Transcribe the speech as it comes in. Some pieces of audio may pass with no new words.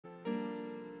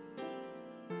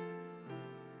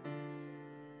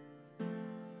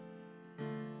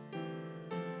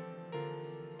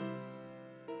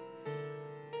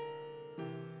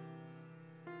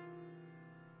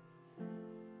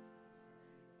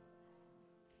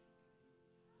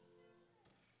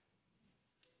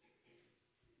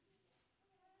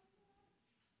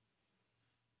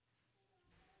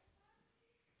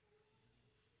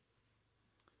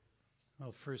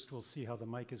Well, first we'll see how the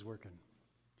mic is working.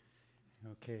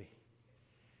 Okay.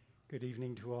 Good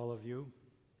evening to all of you.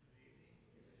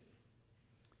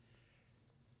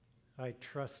 I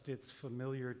trust it's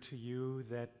familiar to you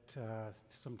that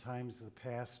sometimes the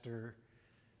pastor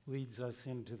leads us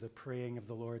into the praying of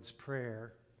the Lord's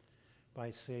Prayer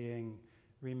by saying,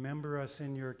 "Remember us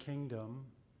in your kingdom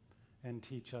and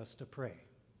teach us to pray."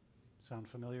 Sound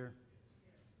familiar?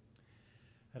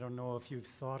 I don't know if you've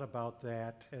thought about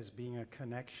that as being a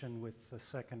connection with the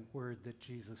second word that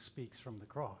Jesus speaks from the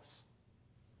cross.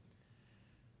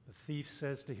 The thief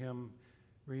says to him,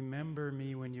 "Remember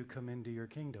me when you come into your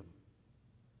kingdom."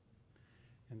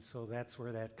 And so that's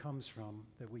where that comes from,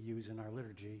 that we use in our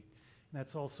liturgy. And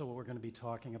that's also what we're going to be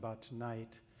talking about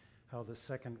tonight, how the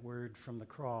second word from the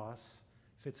cross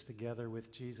fits together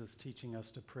with Jesus teaching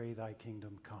us to pray, "Thy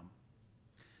kingdom come."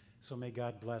 So may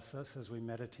God bless us as we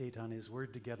meditate on his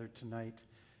word together tonight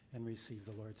and receive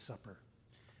the Lord's Supper.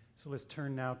 So let's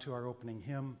turn now to our opening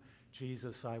hymn,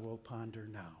 "Jesus I Will Ponder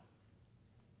Now."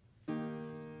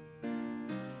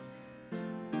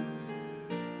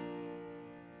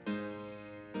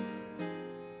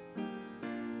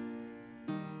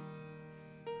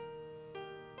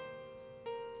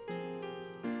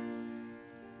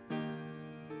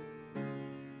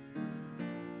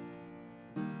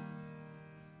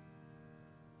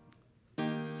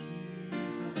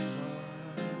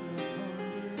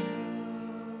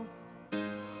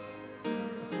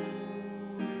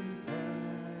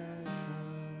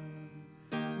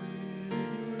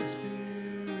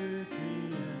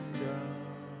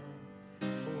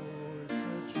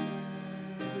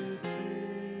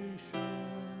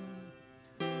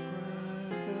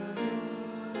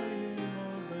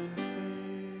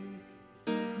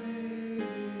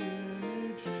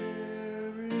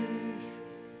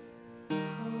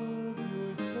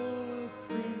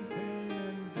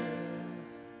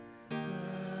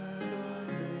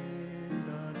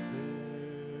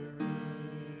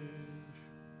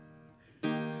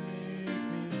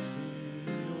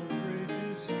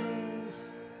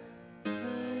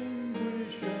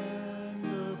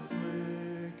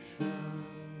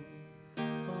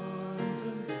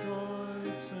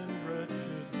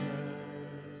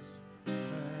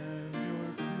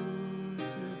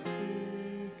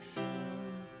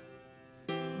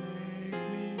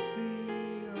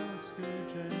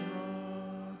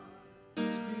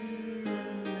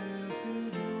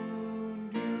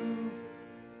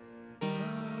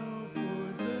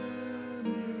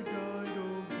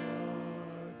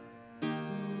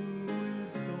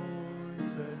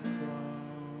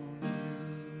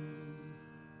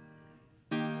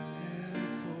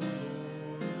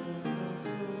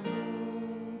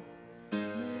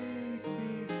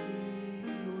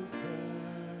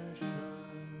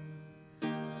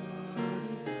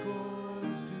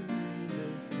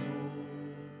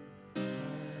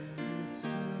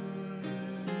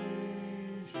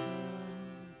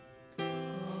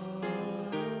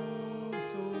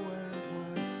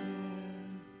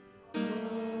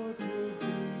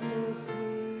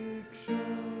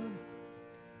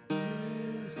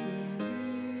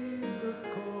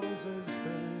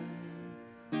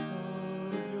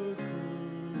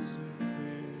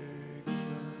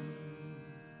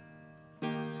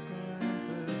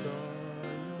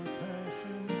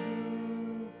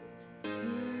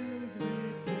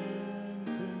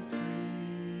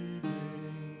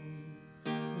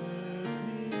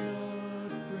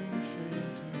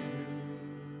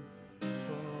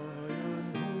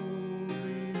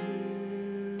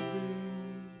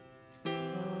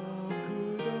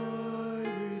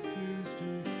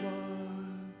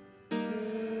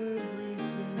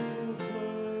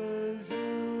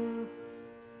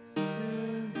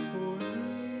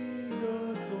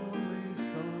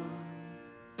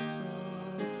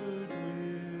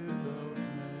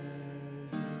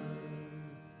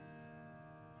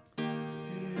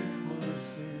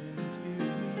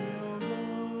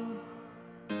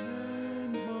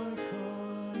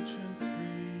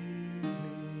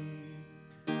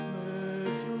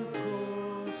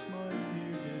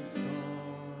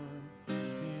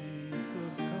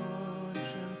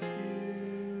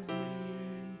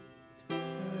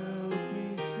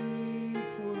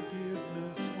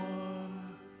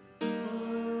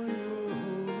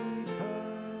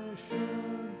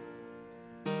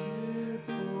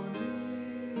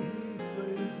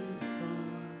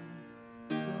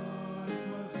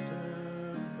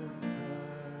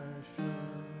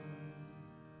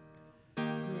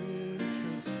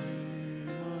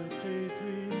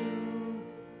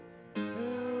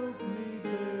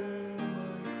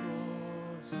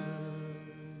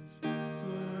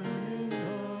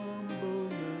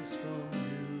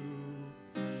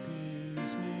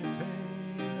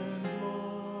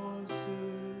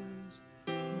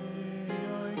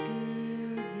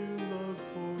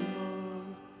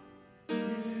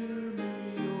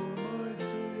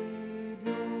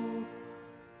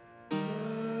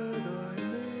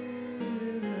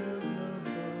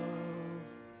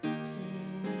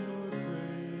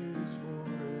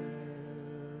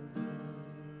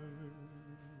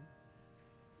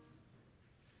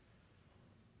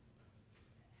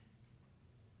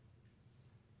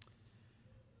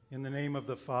 In the name of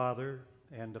the Father,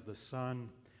 and of the Son,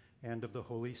 and of the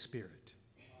Holy Spirit.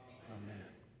 Amen.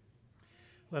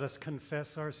 Let us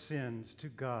confess our sins to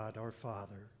God our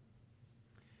Father.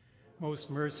 Most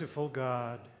merciful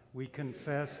God, we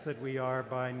confess that we are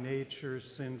by nature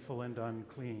sinful and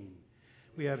unclean.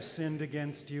 We have sinned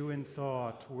against you in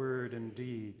thought, word, and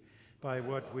deed, by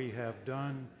what we have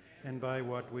done and by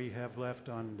what we have left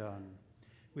undone.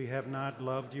 We have not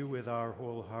loved you with our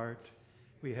whole heart.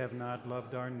 We have not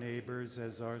loved our neighbors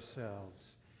as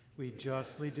ourselves. We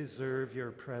justly deserve your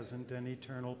present and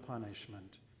eternal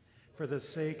punishment. For the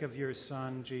sake of your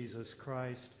Son, Jesus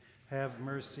Christ, have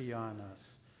mercy on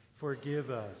us. Forgive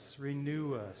us,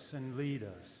 renew us, and lead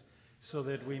us, so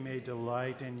that we may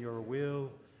delight in your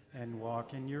will and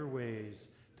walk in your ways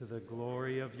to the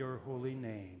glory of your holy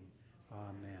name.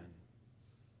 Amen.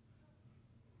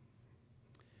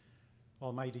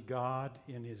 Almighty God,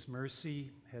 in his mercy,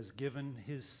 has given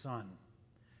his Son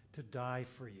to die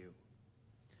for you,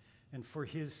 and for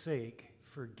his sake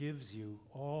forgives you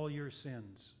all your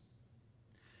sins.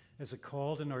 As a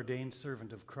called and ordained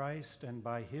servant of Christ, and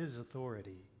by his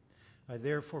authority, I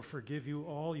therefore forgive you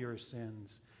all your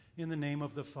sins in the name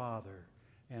of the Father,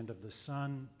 and of the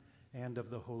Son, and of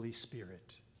the Holy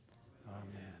Spirit.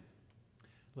 Amen.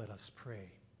 Let us pray.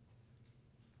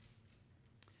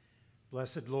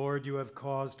 Blessed Lord, you have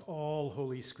caused all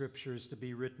holy scriptures to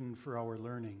be written for our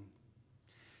learning.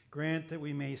 Grant that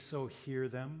we may so hear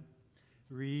them,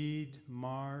 read,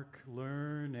 mark,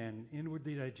 learn, and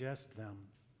inwardly digest them,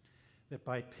 that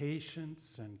by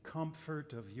patience and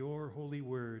comfort of your holy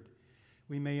word,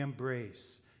 we may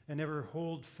embrace and ever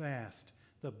hold fast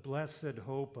the blessed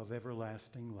hope of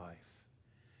everlasting life.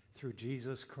 Through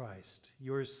Jesus Christ,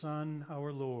 your Son,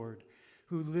 our Lord,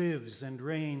 who lives and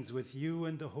reigns with you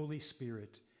and the Holy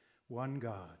Spirit, one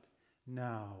God,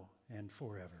 now and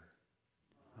forever.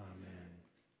 Amen.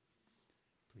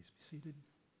 Please be seated.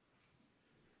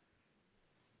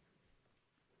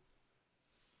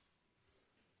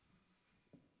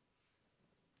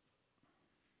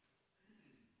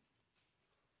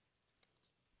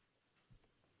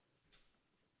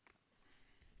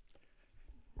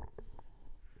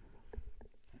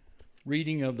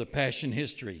 Reading of the Passion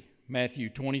History, Matthew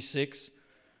 26,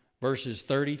 verses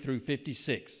 30 through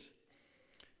 56.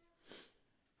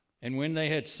 And when they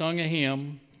had sung a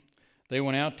hymn, they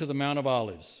went out to the Mount of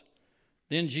Olives.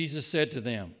 Then Jesus said to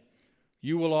them,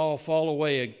 "You will all fall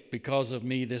away because of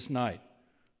me this night,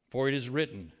 for it is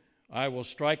written, I will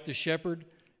strike the shepherd,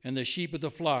 and the sheep of the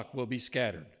flock will be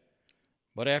scattered.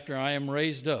 But after I am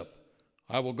raised up,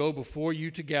 I will go before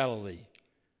you to Galilee."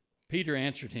 Peter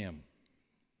answered him,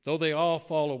 "Though they all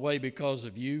fall away because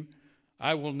of you,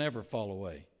 I will never fall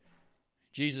away."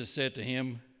 Jesus said to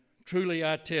him, "Truly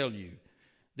I tell you,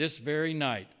 this very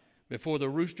night, before the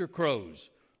rooster crows,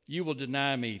 you will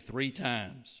deny me 3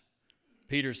 times.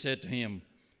 Peter said to him,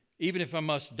 "Even if I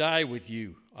must die with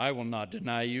you, I will not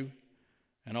deny you."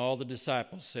 And all the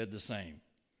disciples said the same.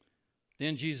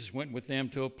 Then Jesus went with them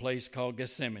to a place called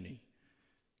Gethsemane,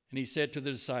 and he said to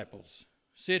the disciples,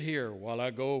 "Sit here while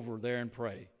I go over there and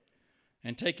pray."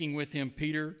 And taking with him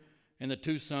Peter and the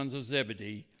 2 sons of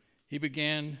Zebedee, he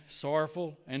began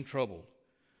sorrowful and troubled.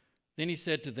 Then he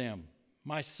said to them,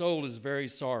 "My soul is very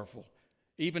sorrowful,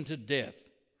 even to death.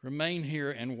 Remain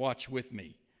here and watch with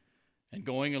me." And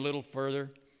going a little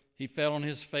further, he fell on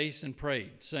his face and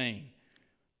prayed, saying,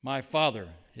 "My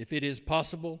Father, if it is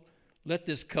possible, let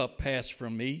this cup pass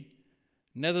from me.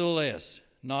 Nevertheless,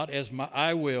 not as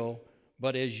I will,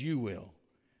 but as you will."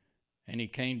 And he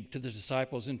came to the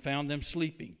disciples and found them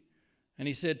sleeping. And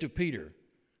he said to Peter,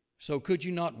 "So could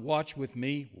you not watch with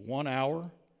me 1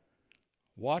 hour?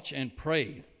 Watch and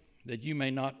pray that you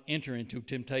may not enter into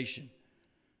temptation.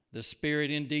 The spirit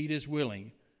indeed is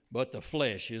willing, but the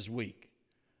flesh is weak."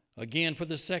 Again, for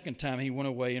the 2nd time, he went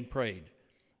away and prayed,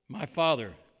 "My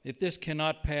Father, if this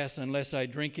cannot pass unless I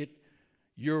drink it,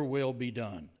 your will be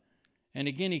done." And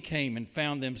again he came and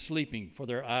found them sleeping, for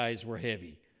their eyes were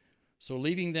heavy. So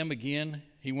leaving them again,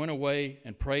 he went away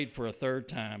and prayed for a 3rd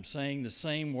time, saying the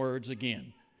same words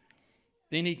again.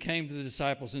 Then he came to the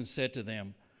disciples and said to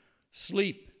them,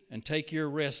 "Sleep and take your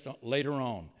rest later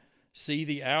on. See,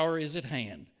 the hour is at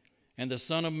hand, and the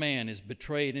Son of Man is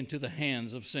betrayed into the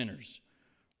hands of sinners.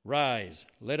 Rise,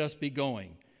 let us be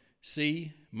going.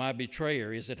 See, my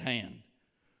betrayer is at hand."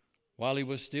 While he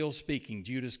was still speaking,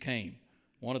 Judas came,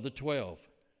 one of the 12,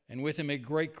 and with him a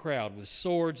great crowd with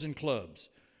swords and clubs,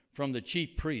 from the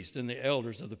chief priests and the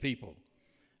elders of the people.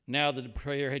 Now the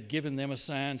betrayer had given them a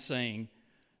sign, saying,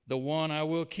 "The one I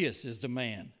will kiss is the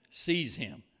man. Seize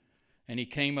him." And he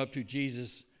came up to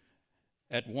Jesus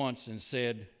at once and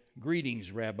said,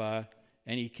 "Greetings, Rabbi,"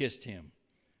 and he kissed him.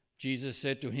 Jesus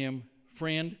said to him,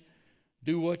 "Friend,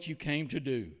 do what you came to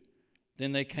do."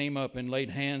 Then they came up and laid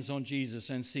hands on Jesus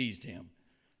and seized him.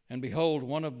 And behold,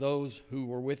 one of those who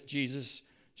were with Jesus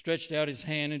stretched out his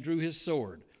hand and drew his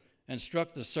sword and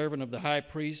struck the servant of the high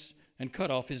priest and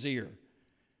cut off his ear.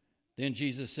 Then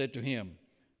Jesus said to him,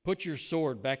 "Put your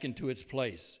sword back into its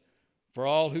place, for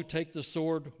all who take the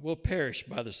sword will perish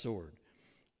by the sword.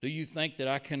 Do you think that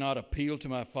I cannot appeal to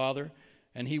my Father,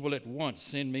 and he will at once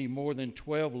send me more than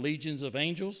 12 legions of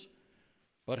angels?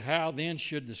 But how then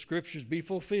should the scriptures be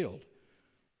fulfilled,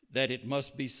 that it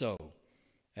must be so?"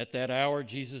 At that hour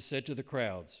Jesus said to the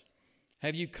crowds,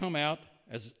 "Have you come out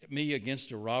as me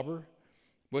against a robber,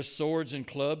 with swords and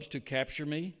clubs to capture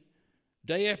me?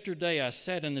 Day after day I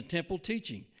sat in the temple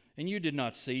teaching, and you did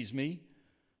not seize me.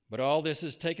 But all this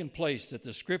has taken place that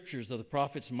the scriptures of the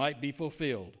prophets might be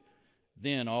fulfilled."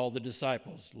 Then all the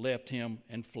disciples left him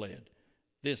and fled.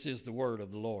 This is the word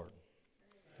of the Lord.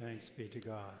 Thanks be to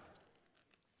God.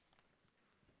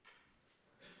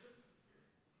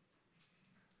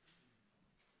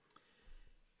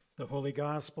 The Holy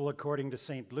Gospel according to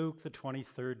St. Luke, the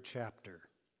 23rd chapter.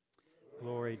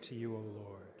 Glory to you, O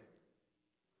Lord.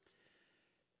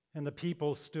 And the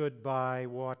people stood by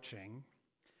watching,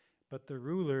 but the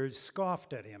rulers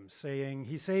scoffed at him, saying,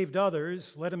 "He saved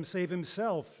others, let him save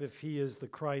himself, if he is the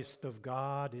Christ of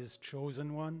God, his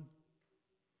chosen one."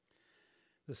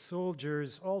 The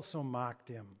soldiers also mocked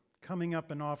him, coming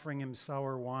up and offering him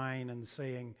sour wine and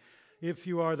saying, "If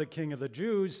you are the King of the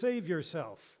Jews, save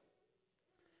yourself."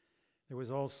 There was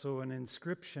also an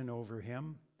inscription over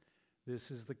him,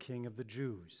 "This is the King of the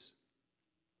Jews."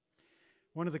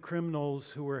 One of the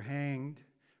criminals who were hanged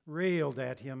railed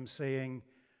at him, saying,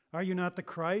 "Are you not the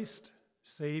Christ?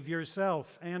 Save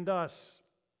yourself and us."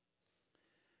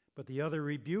 But the other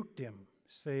rebuked him,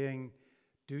 saying,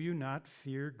 "Do you not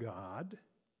fear God,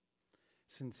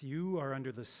 since you are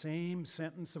under the same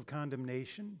sentence of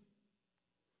condemnation?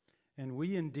 And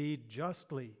we indeed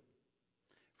justly,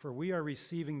 for we are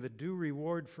receiving the due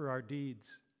reward for our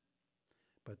deeds.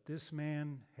 But this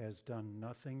man has done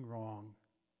nothing wrong."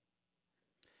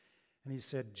 And he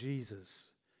said,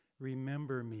 "Jesus,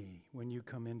 remember me when you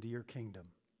come into your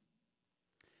kingdom."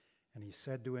 And he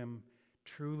said to him,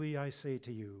 "Truly I say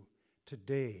to you,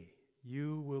 today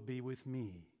you will be with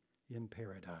me in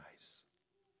paradise."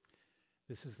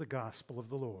 This is the gospel of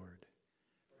the Lord.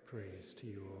 Praise to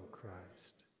you, O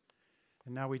Christ.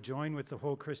 And now we join with the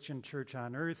whole Christian church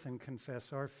on earth and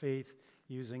confess our faith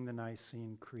using the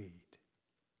Nicene Creed.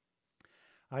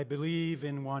 I believe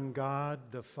in one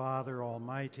God, the Father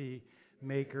Almighty,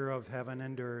 maker of heaven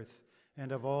and earth,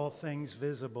 and of all things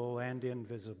visible and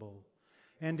invisible,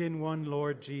 and in one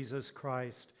Lord Jesus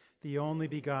Christ, the only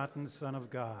begotten Son of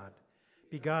God,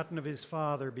 begotten of his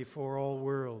Father before all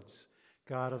worlds,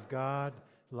 God of God,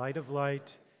 light of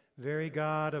light, very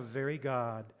God of very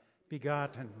God,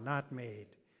 begotten, not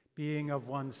made, being of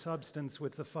one substance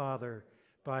with the Father,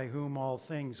 by whom all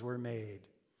things were made,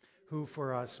 who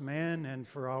for us men and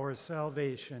for our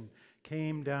salvation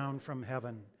came down from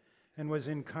heaven, and was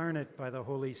incarnate by the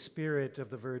Holy Spirit of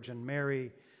the Virgin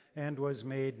Mary, and was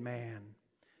made man,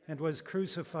 and was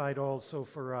crucified also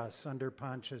for us under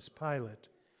Pontius Pilate.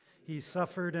 He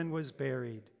suffered and was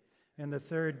buried, and the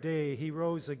third day he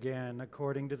rose again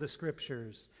according to the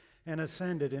Scriptures, and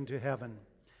ascended into heaven,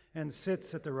 and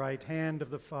sits at the right hand of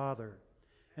the Father,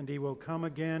 and he will come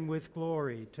again with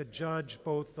glory to judge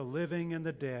both the living and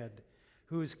the dead,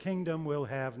 whose kingdom will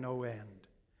have no end.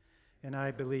 And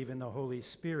I believe in the Holy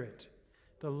Spirit,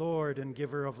 the Lord and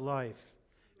giver of life,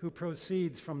 who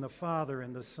proceeds from the Father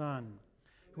and the Son,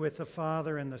 who with the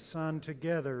Father and the Son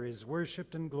together is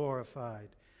worshipped and glorified,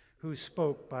 who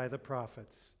spoke by the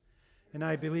prophets. And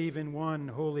I believe in one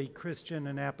holy Christian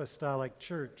and apostolic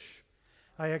church.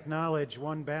 I acknowledge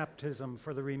one baptism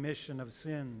for the remission of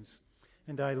sins,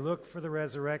 and I look for the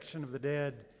resurrection of the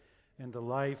dead and the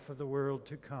life of the world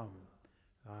to come.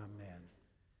 Amen.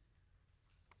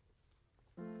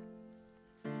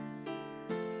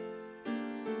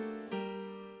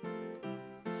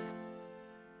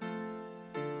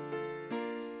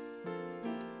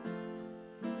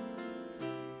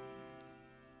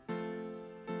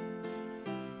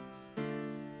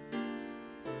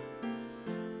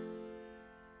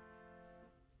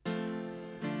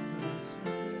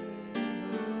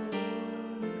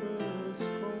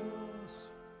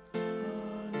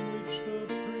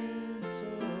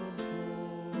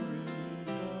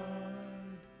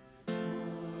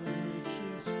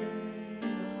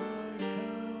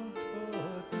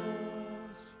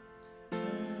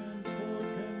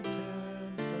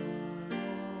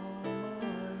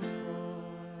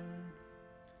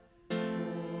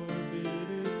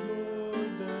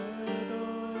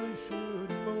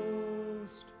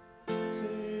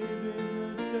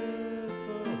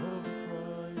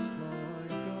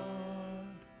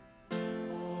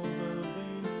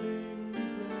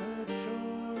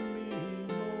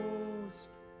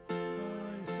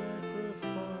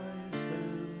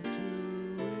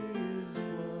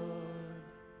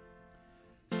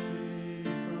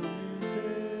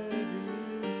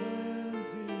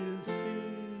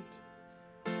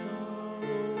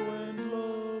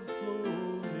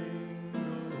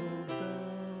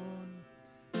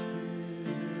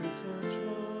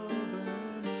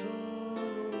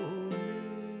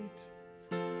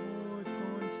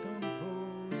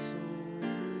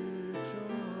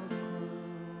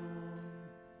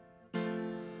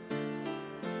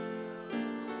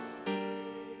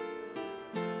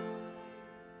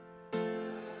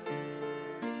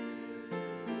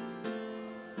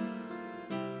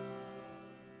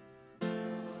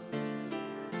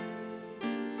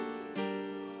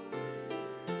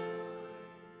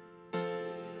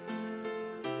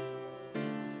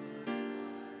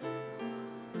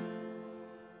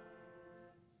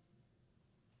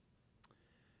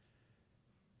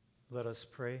 Let us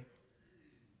pray.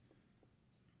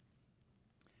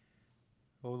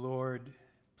 O Lord,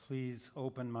 please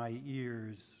open my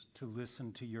ears to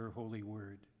listen to your holy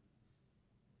word.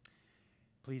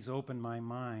 Please open my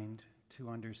mind to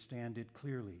understand it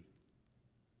clearly.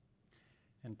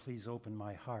 And please open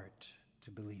my heart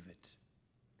to believe it.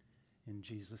 In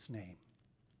Jesus' name,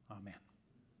 amen.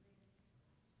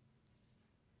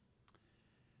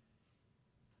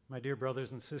 My dear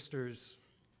brothers and sisters,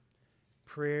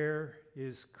 prayer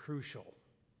is crucial,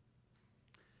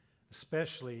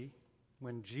 especially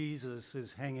when Jesus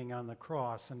is hanging on the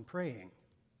cross and praying.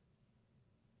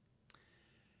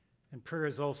 And prayer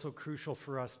is also crucial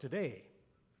for us today.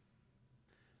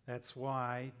 That's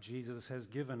why Jesus has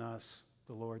given us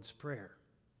the Lord's Prayer.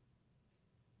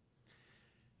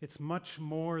 It's much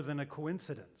more than a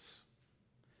coincidence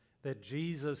that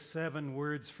Jesus' 7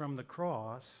 words from the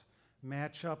cross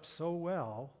match up so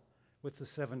well with the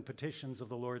 7 petitions of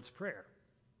the Lord's Prayer.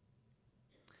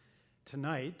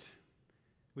 Tonight,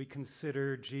 we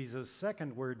consider Jesus'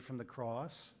 2nd word from the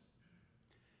cross,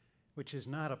 which is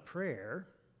not a prayer,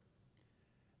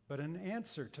 but an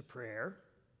answer to prayer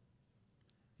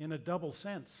in a double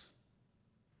sense.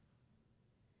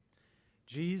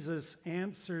 Jesus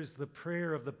answers the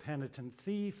prayer of the penitent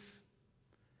thief,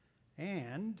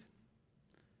 and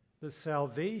the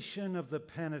salvation of the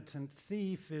penitent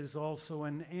thief is also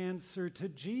an answer to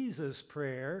Jesus'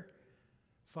 prayer,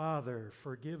 Father,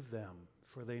 forgive them,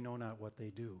 for they know not what they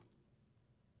do.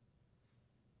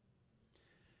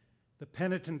 The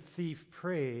penitent thief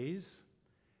prays,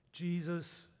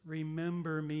 Jesus,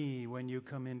 remember me when you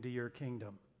come into your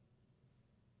kingdom.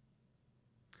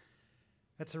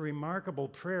 That's a remarkable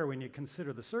prayer when you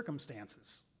consider the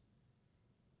circumstances.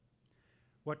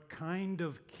 What kind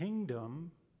of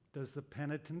kingdom does the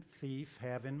penitent thief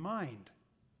have in mind?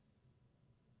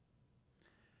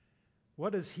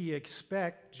 What does he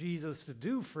expect Jesus to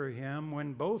do for him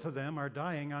when both of them are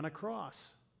dying on a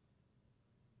cross?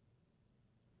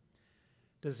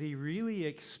 Does he really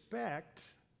expect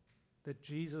that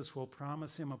Jesus will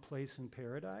promise him a place in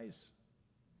paradise?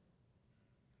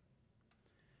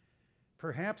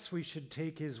 Perhaps we should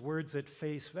take his words at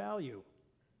face value.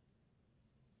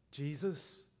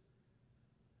 Jesus,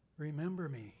 remember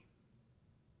me.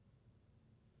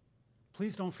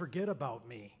 Please don't forget about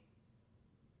me.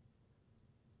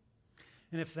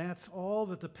 And if that's all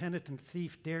that the penitent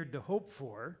thief dared to hope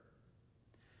for,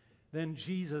 then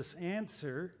Jesus'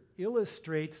 answer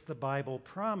illustrates the Bible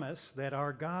promise that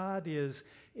our God is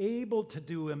able to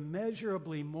do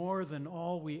immeasurably more than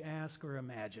all we ask or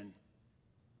imagine.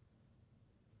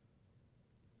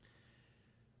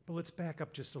 But let's back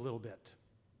up just a little bit.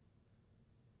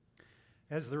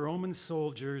 As the Roman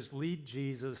soldiers lead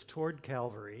Jesus toward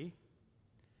Calvary,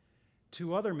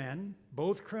 2 other men,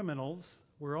 both criminals,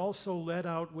 were also led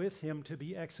out with him to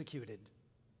be executed.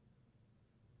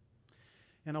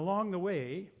 And along the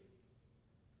way,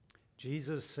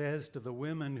 Jesus says to the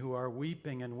women who are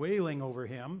weeping and wailing over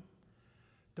him,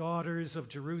 "Daughters of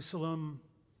Jerusalem,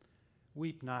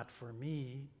 weep not for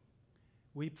me,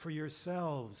 weep for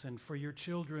yourselves and for your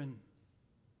children."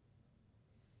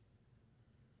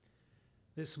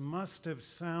 This must have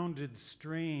sounded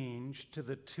strange to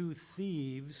the 2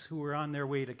 thieves who were on their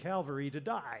way to Calvary to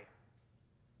die.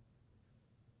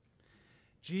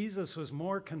 Jesus was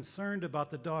more concerned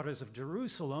about the daughters of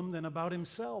Jerusalem than about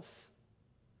himself.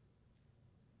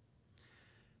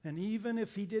 And even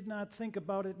if he did not think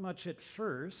about it much at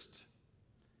first,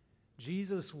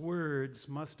 Jesus' words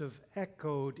must have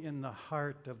echoed in the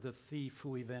heart of the thief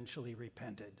who eventually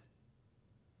repented.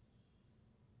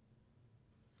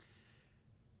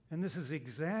 And this is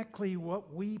exactly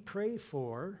what we pray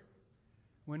for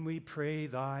when we pray,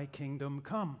 "Thy kingdom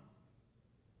come."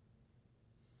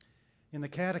 In the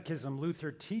Catechism,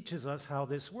 Luther teaches us how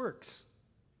this works.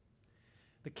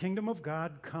 The kingdom of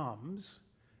God comes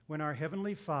when our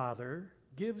Heavenly Father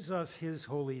gives us His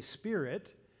Holy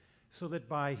Spirit so that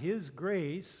by His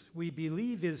grace we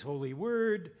believe His holy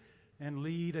word and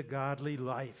lead a godly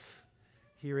life,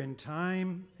 here in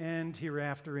time and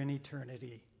hereafter in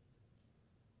eternity.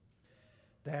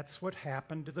 That's what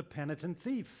happened to the penitent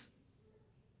thief.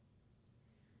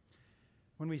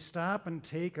 When we stop and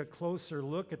take a closer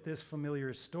look at this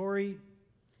familiar story,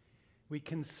 we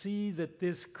can see that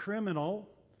this criminal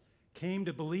came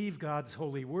to believe God's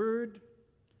holy word,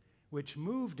 which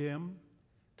moved him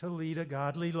to lead a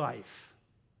godly life,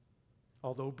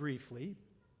 although briefly,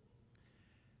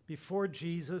 before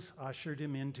Jesus ushered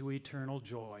him into eternal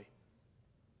joy.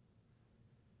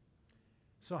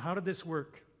 So how did this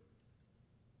work?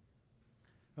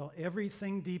 Well,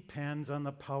 everything depends on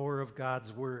the power of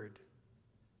God's word.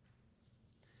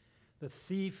 the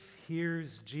thief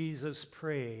hears Jesus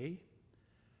pray,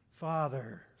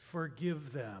 "Father,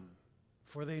 forgive them,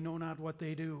 for they know not what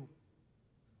they do."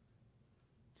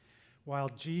 While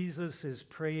Jesus is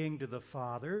praying to the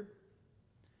Father,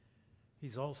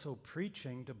 he's also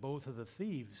preaching to both of the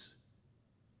thieves.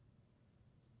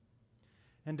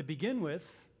 And to begin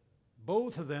with,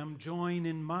 both of them join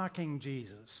in mocking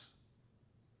Jesus.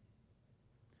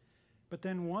 But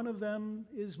then one of them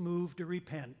is moved to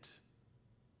repent,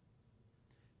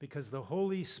 because the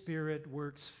Holy Spirit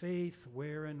works faith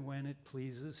where and when it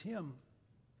pleases him.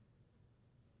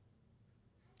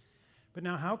 But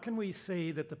now, how can we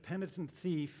say that the penitent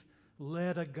thief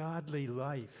led a godly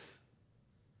life,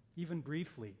 even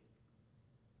briefly?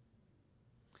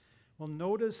 Well,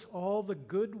 notice all the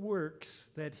good works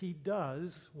that he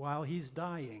does while he's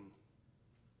dying.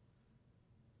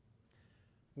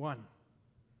 1,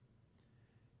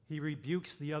 he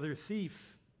rebukes the other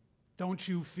thief. "Don't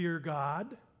you fear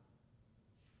God?"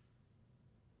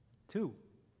 2,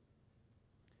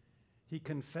 he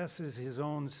confesses his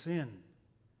own sin.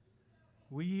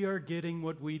 "We are getting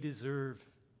what we deserve."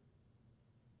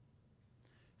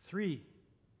 3,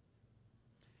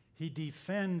 he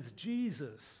defends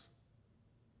Jesus.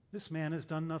 "This man has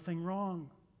done nothing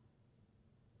wrong."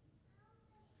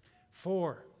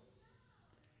 4,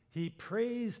 he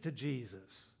prays to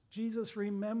Jesus. "Jesus,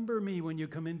 remember me when you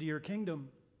come into your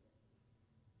kingdom."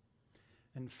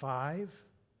 And 5,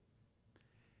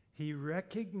 he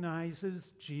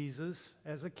recognizes Jesus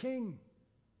as a king,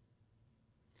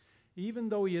 even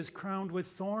though he is crowned with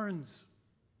thorns.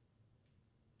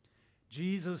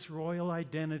 Jesus' royal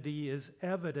identity is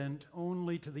evident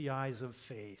only to the eyes of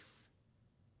faith.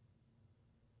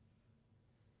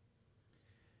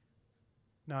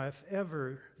 Now, if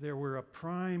ever there were a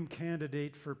prime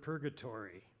candidate for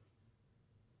purgatory,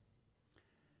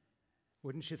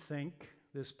 wouldn't you think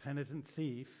this penitent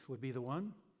thief would be the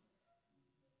one?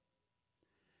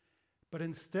 But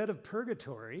instead of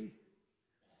purgatory,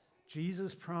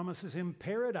 Jesus promises him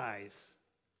paradise.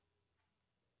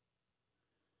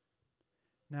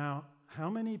 Now, how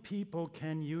many people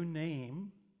can you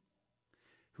name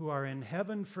who are in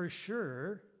heaven for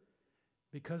sure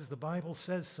because the Bible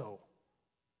says so?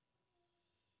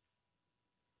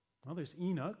 Well, there's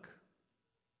Enoch,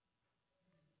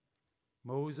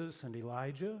 Moses and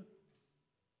Elijah,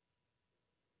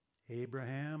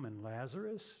 Abraham and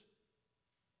Lazarus.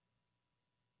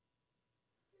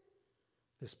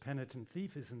 This penitent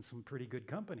thief is in some pretty good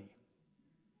company.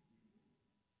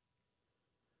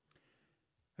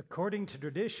 According to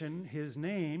tradition, his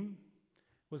name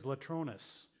was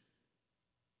Latronus.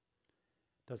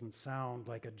 Doesn't sound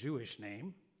like a Jewish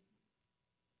name.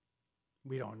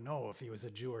 We don't know if he was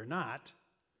a Jew or not.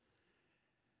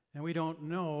 And we don't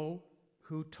know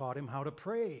who taught him how to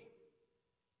pray.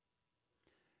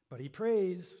 But he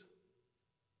prays,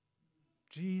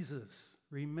 "Jesus,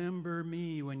 remember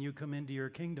me when you come into your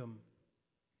kingdom."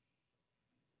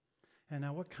 And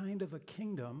now, what kind of a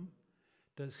kingdom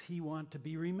does he want to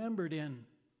be remembered in?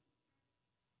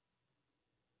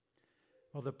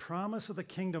 Well, the promise of the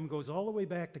kingdom goes all the way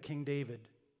back to King David.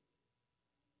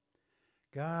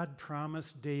 God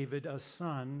promised David a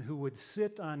son who would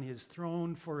sit on his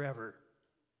throne forever.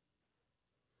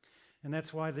 And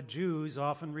that's why the Jews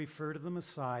often refer to the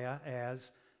Messiah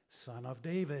as Son of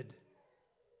David.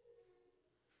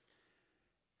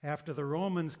 After the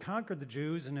Romans conquered the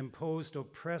Jews and imposed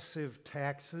oppressive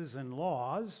taxes and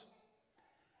laws,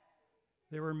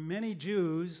 there were many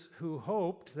Jews who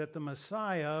hoped that the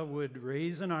Messiah would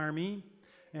raise an army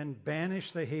and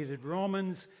banish the hated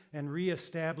Romans and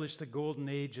reestablish the golden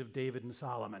age of David and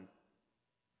Solomon.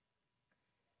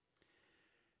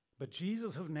 But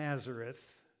Jesus of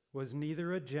Nazareth was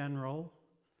neither a general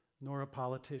nor a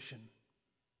politician.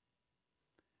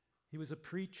 He was a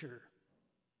preacher.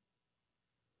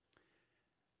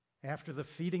 After the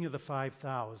feeding of the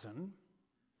 5,000,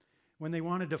 when they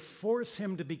wanted to force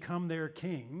him to become their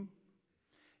king,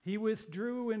 he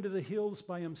withdrew into the hills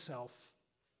by himself.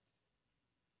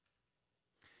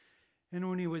 And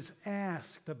when he was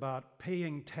asked about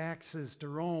paying taxes to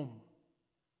Rome,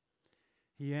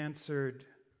 he answered,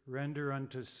 "Render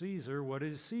unto Caesar what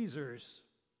is Caesar's."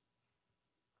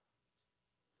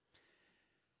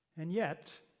 And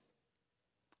yet,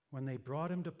 when they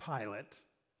brought him to Pilate,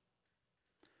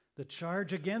 the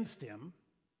charge against him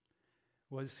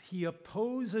was he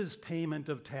opposes payment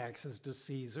of taxes to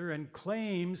Caesar and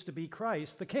claims to be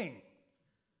Christ the King.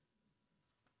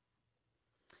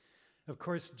 Of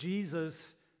course,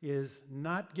 Jesus is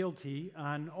not guilty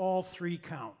on all three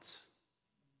counts.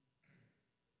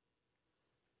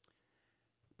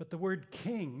 But the word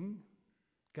king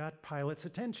got Pilate's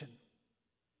attention.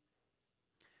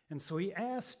 And so he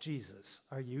asked Jesus,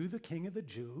 "Are you the king of the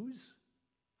Jews?"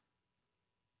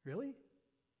 Really?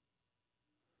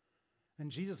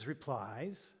 And Jesus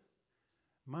replies,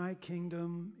 "My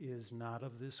kingdom is not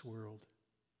of this world."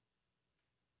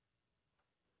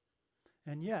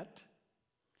 And yet,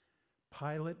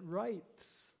 Pilate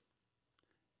writes,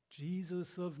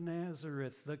 "Jesus of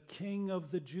Nazareth, the King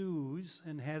of the Jews,"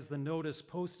 and has the notice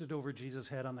posted over Jesus'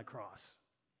 head on the cross.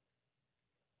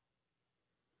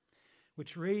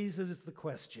 Which raises the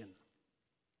question,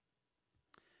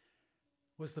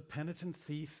 was the penitent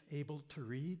thief able to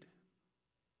read?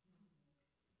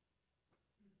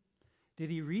 Did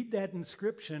he read that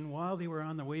inscription while they were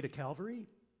on the way to Calvary,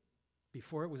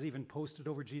 before it was even posted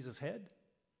over Jesus' head?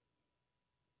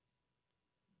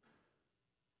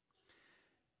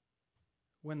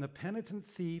 When the penitent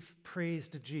thief prays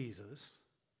to Jesus,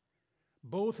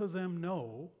 both of them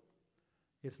know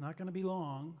it's not going to be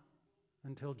long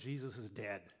until Jesus is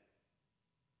dead.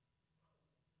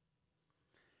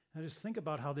 Now just think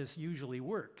about how this usually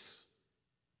works.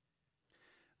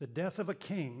 The death of a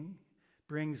king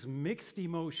brings mixed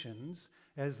emotions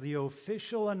as the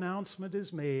official announcement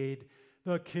is made,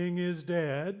 "The king is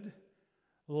dead,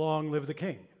 long live the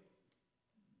king."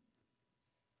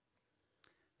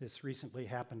 This recently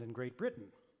happened in Great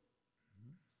Britain.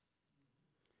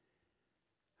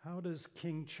 How does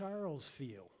King Charles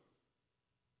feel?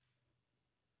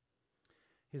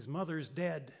 His mother's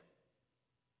dead.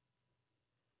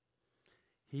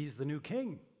 He's the new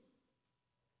king.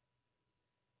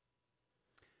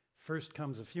 First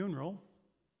comes a funeral,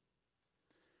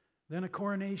 then a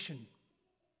coronation.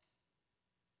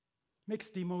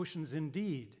 Mixed emotions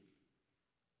indeed.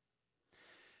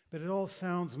 But it all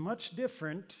sounds much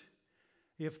different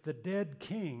if the dead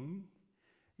king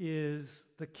is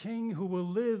the king who will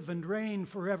live and reign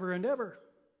forever and ever.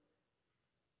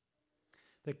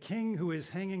 The king who is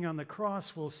hanging on the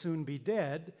cross will soon be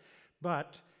dead,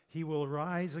 but he will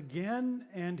rise again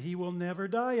and he will never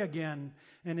die again.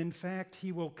 And in fact,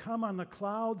 he will come on the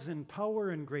clouds in power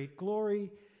and great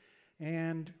glory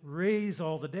and raise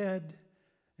all the dead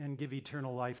and give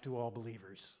eternal life to all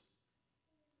believers.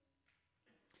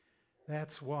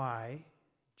 That's why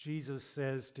Jesus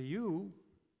says to you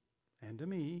and to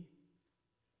me,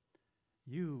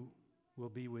 "You will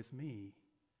be with me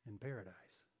in paradise."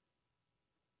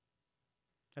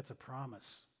 That's a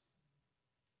promise.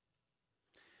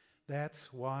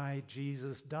 That's why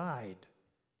Jesus died,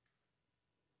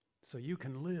 so you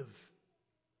can live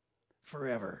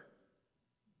forever.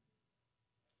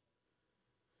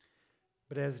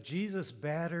 But as Jesus'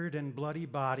 battered and bloody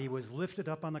body was lifted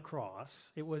up on the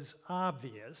cross, it was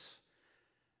obvious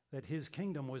that his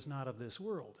kingdom was not of this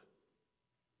world.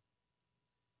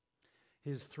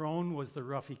 His throne was the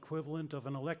rough equivalent of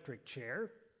an electric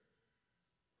chair,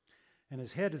 and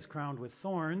his head is crowned with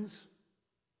thorns,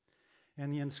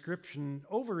 and the inscription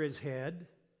over his head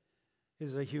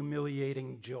is a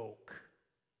humiliating joke,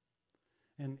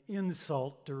 an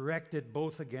insult directed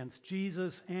both against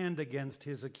Jesus and against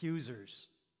his accusers.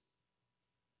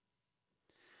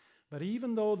 But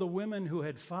even though the women who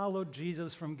had followed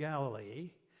Jesus from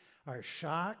Galilee are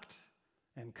shocked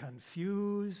and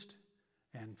confused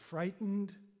and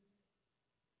frightened,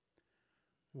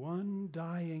 one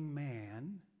dying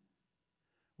man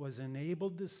was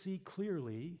enabled to see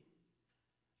clearly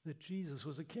that Jesus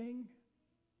was a king.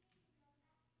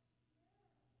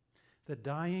 The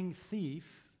dying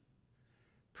thief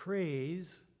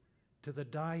prays to the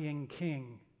dying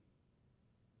king,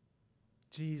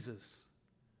 "Jesus,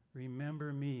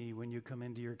 remember me when you come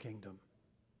into your kingdom."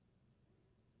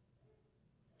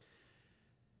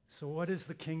 So what is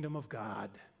the kingdom of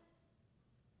God?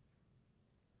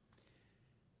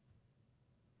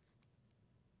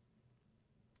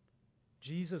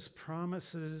 Jesus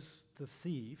promises the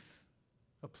thief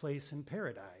a place in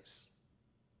paradise.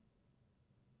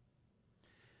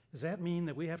 Does that mean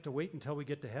that we have to wait until we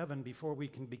get to heaven before we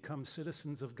can become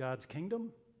citizens of God's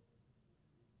kingdom?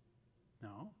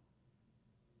 No.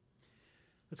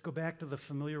 Let's go back to the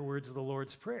familiar words of the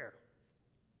Lord's Prayer.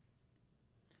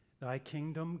 "Thy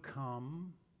kingdom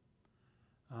come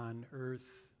on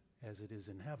earth as it is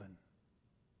in heaven."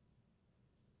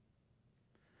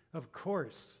 Of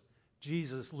course,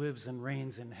 Jesus lives and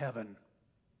reigns in heaven.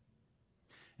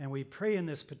 And we pray in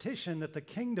this petition that the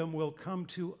kingdom will come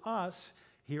to us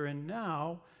here and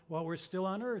now while we're still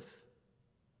on earth.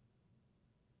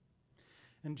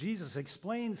 And Jesus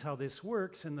explains how this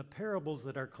works in the parables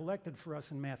that are collected for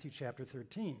us in Matthew chapter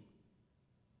 13.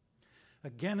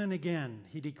 Again and again,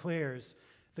 he declares,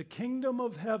 "The kingdom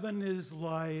of heaven is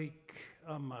like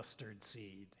a mustard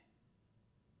seed.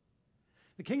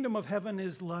 The kingdom of heaven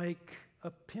is like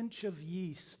a pinch of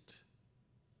yeast,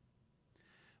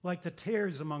 like the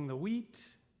tares among the wheat,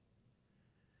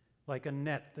 like a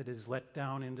net that is let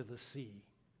down into the sea.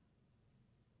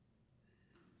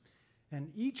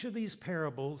 And each of these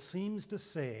parables seems to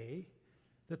say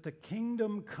that the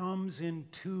kingdom comes in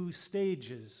two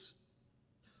stages.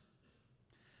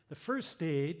 The first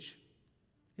stage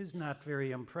is not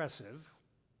very impressive,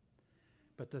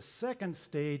 but the second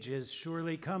stage is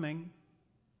surely coming.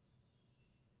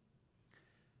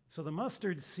 So the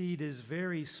mustard seed is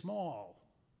very small,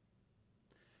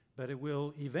 but it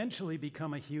will eventually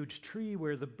become a huge tree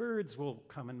where the birds will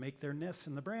come and make their nests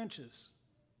in the branches.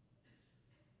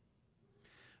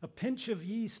 A pinch of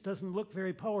yeast doesn't look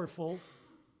very powerful,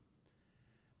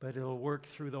 but it'll work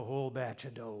through the whole batch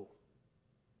of dough.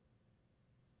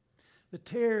 The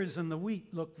tares and the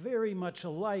wheat look very much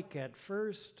alike at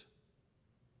first,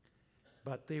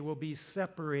 but they will be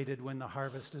separated when the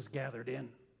harvest is gathered in.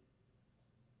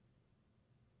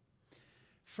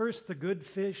 First, the good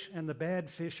fish and the bad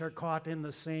fish are caught in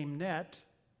the same net,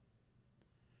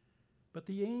 but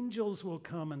the angels will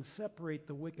come and separate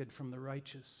the wicked from the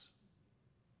righteous.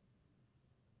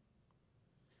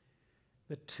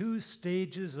 The two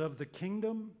stages of the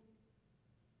kingdom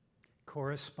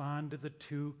correspond to the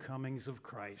two comings of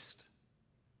Christ.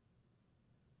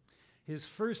 His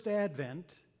first advent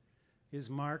is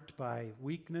marked by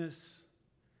weakness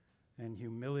and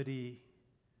humility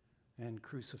and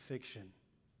crucifixion.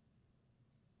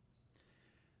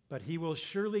 But he will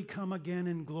surely come again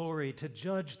in glory to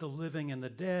judge the living and the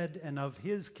dead, and of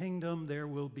his kingdom there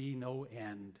will be no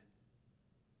end.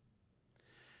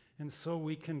 And so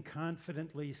we can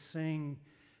confidently sing,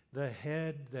 "The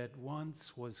head that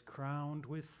once was crowned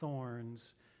with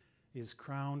thorns is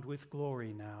crowned with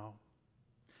glory now.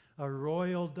 A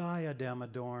royal diadem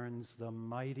adorns the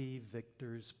mighty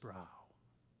victor's brow."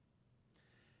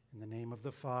 In the name of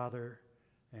the Father,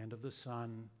 and of the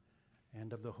Son,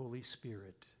 and of the Holy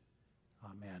Spirit.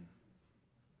 Amen.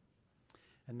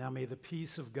 And now may the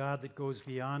peace of God that goes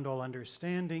beyond all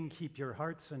understanding keep your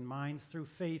hearts and minds through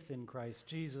faith in Christ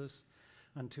Jesus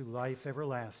unto life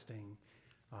everlasting.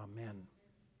 Amen.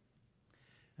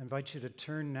 I invite you to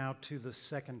turn now to the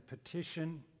second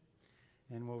petition,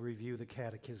 and we'll review the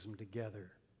catechism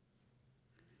together.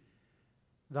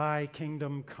 Thy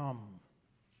kingdom come.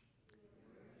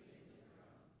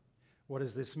 What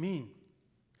does this mean?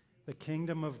 The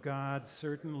kingdom of God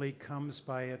certainly comes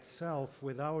by itself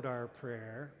without our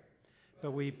prayer,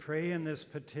 but we pray in this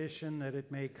petition that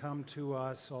it may come to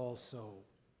us also.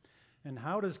 And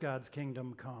how does God's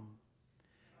kingdom come?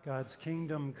 God's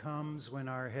kingdom comes when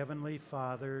our Heavenly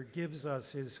Father gives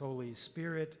us His Holy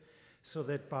Spirit, so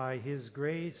that by His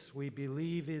grace we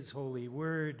believe His holy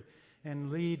word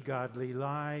and lead godly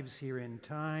lives here in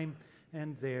time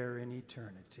and there in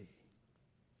eternity.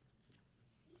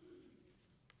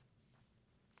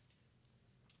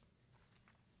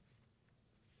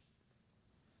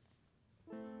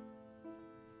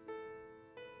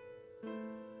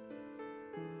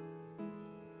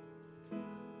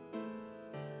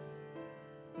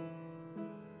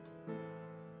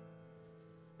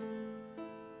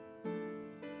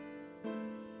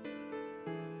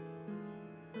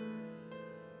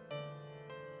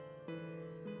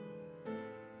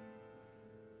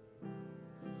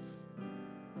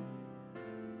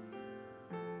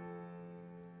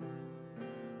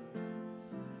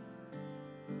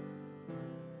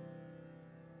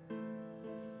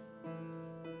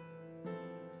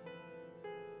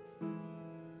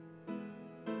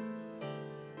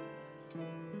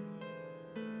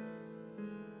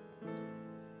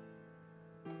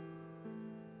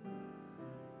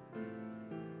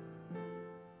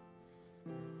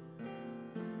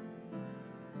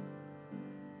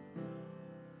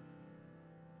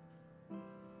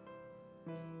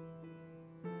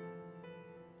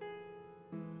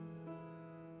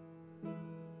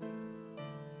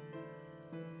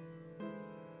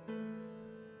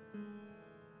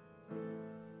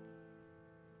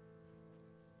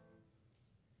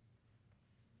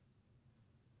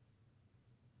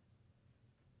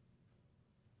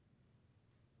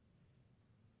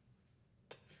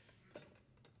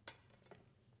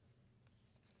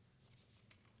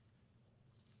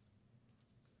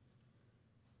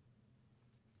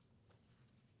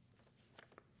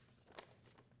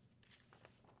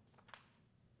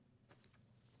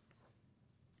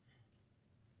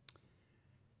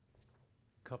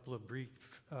 Couple of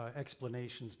brief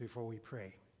explanations before we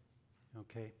pray.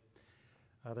 Okay.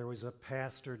 There was a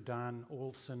pastor, Don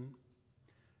Olson,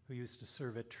 who used to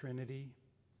serve at Trinity.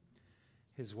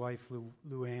 His wife,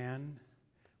 Luann,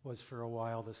 was for a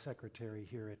while the secretary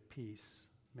here at Peace.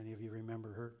 Many of you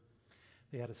remember her.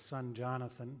 They had a son,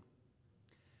 Jonathan.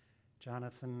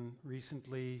 Jonathan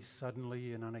recently,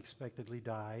 suddenly, and unexpectedly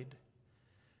died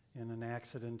in an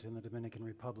accident in the Dominican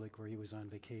Republic where he was on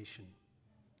vacation.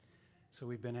 So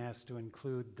we've been asked to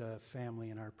include the family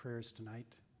in our prayers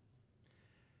tonight.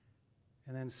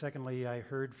 And then secondly, I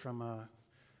heard from a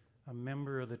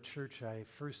member of the church I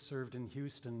first served in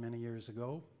Houston many years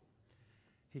ago.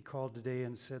 He called today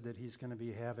and said that he's going to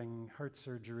be having heart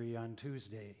surgery on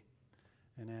Tuesday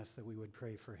and asked that we would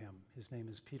pray for him. His name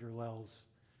is Peter Lells,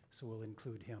 so we'll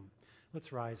include him.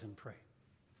 Let's rise and pray.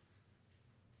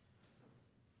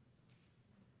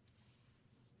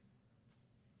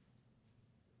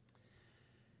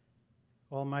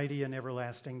 Almighty and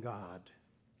everlasting God,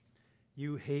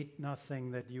 you hate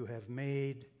nothing that you have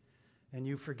made, and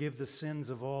you forgive the sins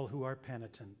of all who are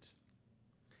penitent.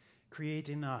 Create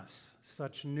in us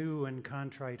such new and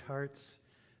contrite hearts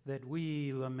that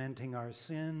we, lamenting our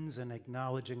sins and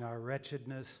acknowledging our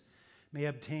wretchedness, may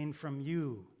obtain from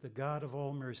you, the God of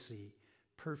all mercy,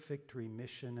 perfect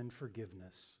remission and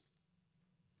forgiveness.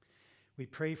 We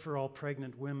pray for all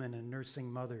pregnant women and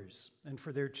nursing mothers, and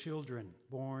for their children,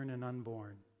 born and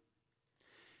unborn.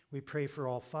 We pray for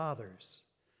all fathers,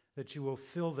 that you will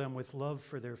fill them with love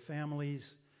for their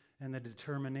families and the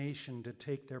determination to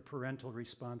take their parental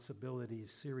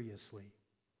responsibilities seriously.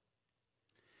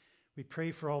 We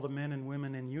pray for all the men and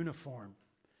women in uniform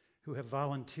who have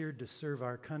volunteered to serve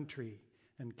our country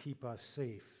and keep us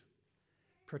safe.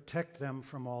 Protect them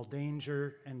from all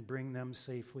danger and bring them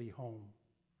safely home.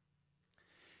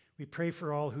 We pray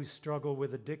for all who struggle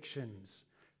with addictions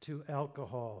to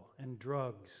alcohol and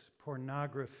drugs,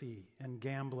 pornography and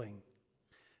gambling,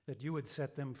 that you would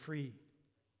set them free.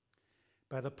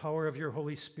 By the power of your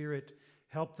Holy Spirit,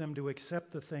 help them to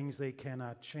accept the things they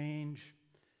cannot change,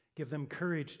 give them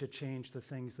courage to change the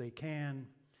things they can,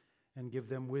 and give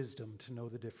them wisdom to know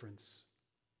the difference.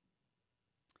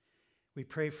 We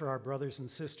pray for our brothers and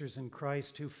sisters in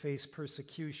Christ who face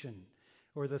persecution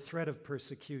or the threat of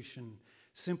persecution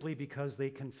simply because they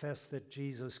confess that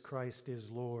Jesus Christ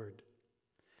is Lord.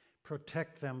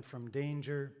 Protect them from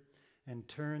danger and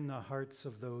turn the hearts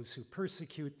of those who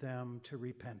persecute them to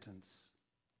repentance.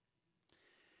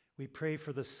 We pray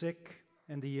for the sick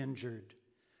and the injured,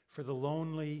 for the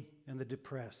lonely and the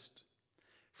depressed,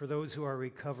 for those who are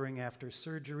recovering after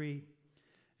surgery,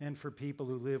 and for people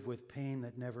who live with pain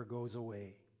that never goes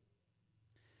away.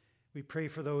 We pray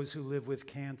for those who live with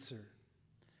cancer,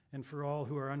 and for all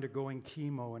who are undergoing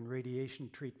chemo and radiation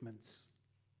treatments.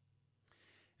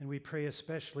 And we pray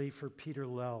especially for Peter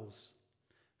Lells,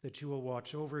 that you will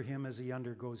watch over him as he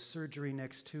undergoes surgery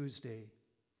next Tuesday.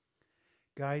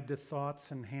 Guide the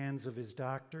thoughts and hands of his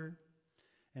doctor,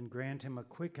 and grant him a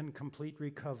quick and complete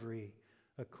recovery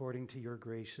according to your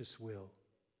gracious will.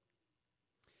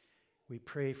 We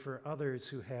pray for others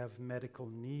who have medical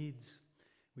needs.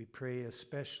 We pray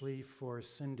especially for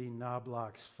Cindy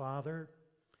Knobloch's father,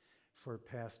 for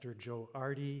Pastor Joe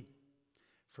Artie,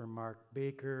 for Mark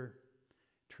Baker,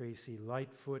 Tracy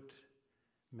Lightfoot,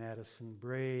 Madison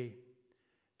Bray,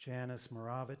 Janice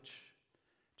Moravich,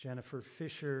 Jennifer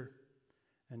Fisher,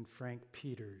 and Frank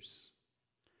Peters.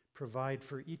 Provide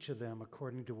for each of them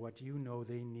according to what you know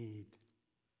they need.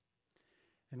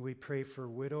 And we pray for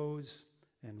widows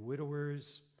and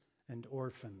widowers and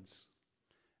orphans,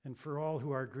 and for all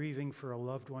who are grieving for a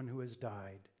loved one who has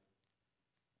died.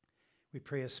 We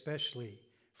pray especially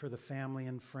for the family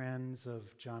and friends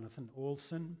of Jonathan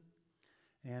Olson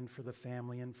and for the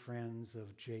family and friends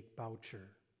of Jake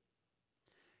Boucher.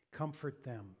 Comfort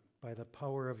them by the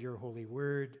power of your holy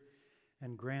word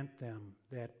and grant them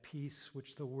that peace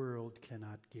which the world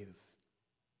cannot give.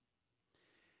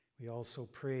 We also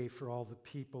pray for all the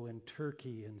people in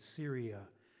Turkey and Syria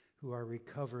who are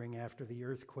recovering after the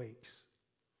earthquakes.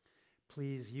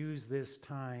 Please use this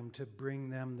time to bring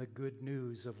them the good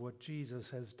news of what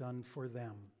Jesus has done for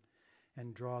them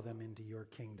and draw them into your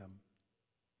kingdom.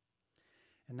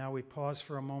 And now we pause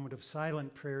for a moment of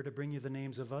silent prayer to bring you the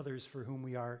names of others for whom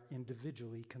we are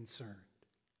individually concerned.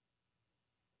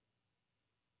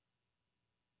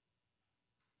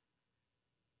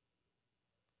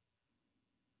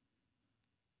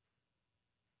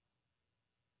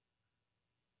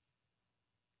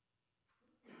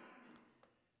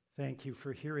 Thank you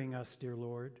for hearing us, dear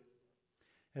Lord.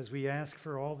 As we ask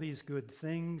for all these good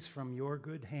things from your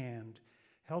good hand,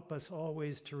 help us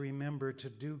always to remember to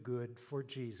do good for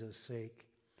Jesus' sake.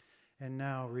 And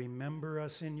now remember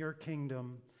us in your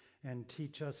kingdom and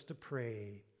teach us to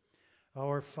pray.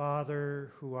 Our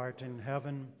Father, who art in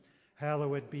heaven,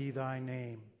 hallowed be thy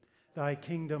name. Thy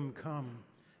kingdom come,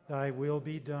 thy will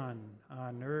be done,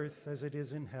 on earth as it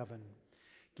is in heaven.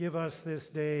 Give us this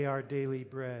day our daily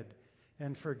bread,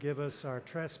 and forgive us our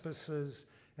trespasses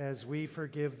as we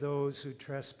forgive those who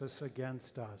trespass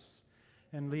against us.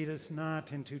 And lead us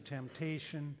not into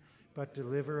temptation, but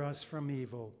deliver us from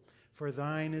evil. For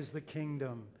thine is the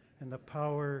kingdom, and the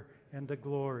power, and the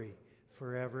glory,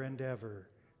 forever and ever.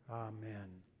 Amen.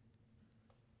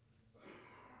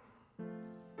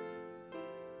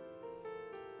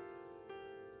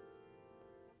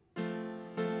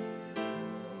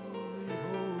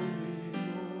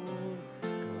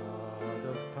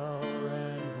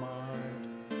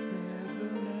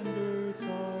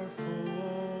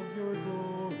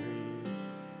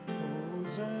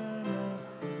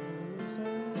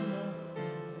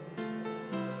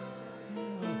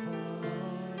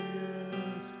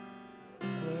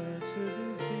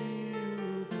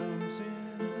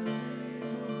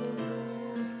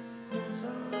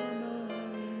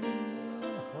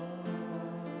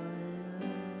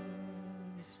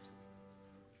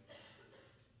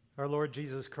 Our Lord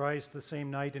Jesus Christ, the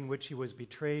same night in which he was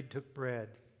betrayed, took bread.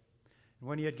 And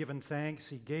when he had given thanks,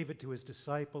 he gave it to his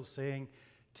disciples, saying,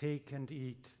 "Take and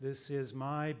eat. This is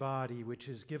my body, which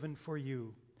is given for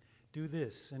you. Do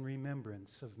this in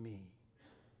remembrance of me."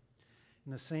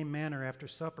 In the same manner, after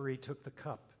supper, he took the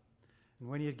cup. And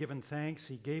when he had given thanks,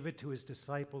 he gave it to his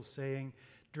disciples, saying,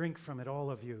 "Drink from it, all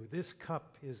of you. This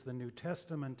cup is the New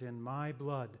Testament in my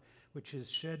blood, which is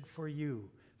shed for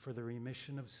you for the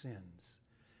remission of sins.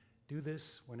 Do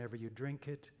this whenever you drink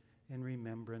it in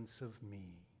remembrance of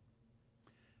me."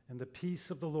 And the peace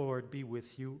of the Lord be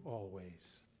with you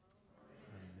always.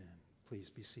 Amen. Please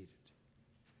be seated.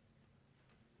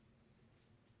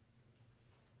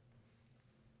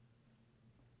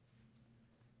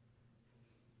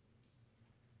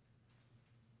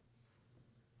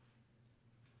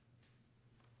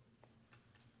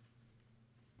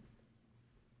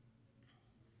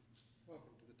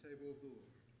 Welcome to the table of the Lord.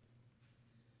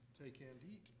 Take and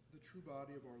eat the true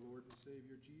body of our Lord and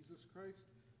Savior Jesus Christ,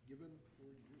 given for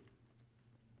you.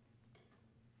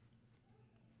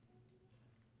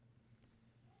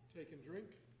 Take and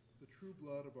drink the true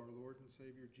blood of our Lord and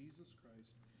Savior Jesus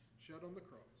Christ, shed on the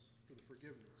cross for the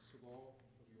forgiveness of all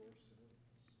of your sins.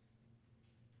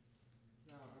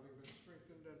 Now, having been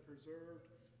strengthened and preserved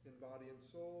in body and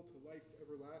soul to life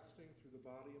everlasting through the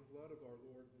body and blood of our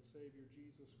Lord and Savior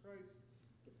Jesus Christ,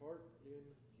 depart in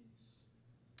peace.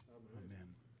 Amen.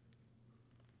 Amen.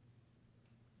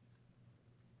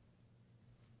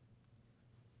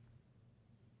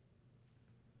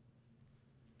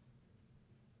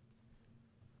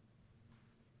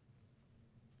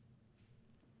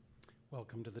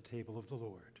 Welcome to the table of the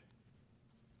Lord.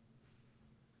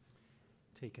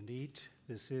 Take and eat.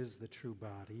 This is the true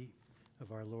body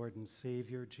of our Lord and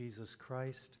Savior Jesus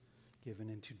Christ, given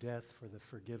into death for the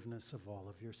forgiveness of all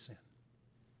of your sin.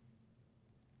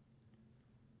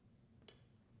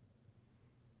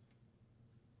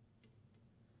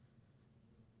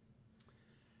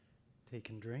 Take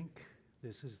and drink.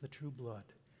 This is the true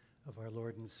blood of our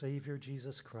Lord and Savior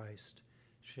Jesus Christ,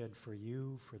 shed for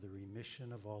you for the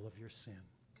remission of all of your sin.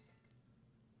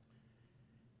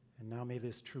 And now may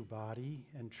this true body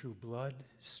and true blood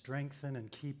strengthen and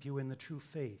keep you in the true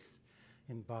faith,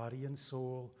 in body and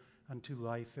soul, unto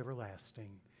life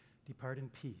everlasting. Depart in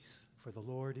peace, for the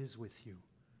Lord is with you.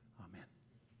 Amen.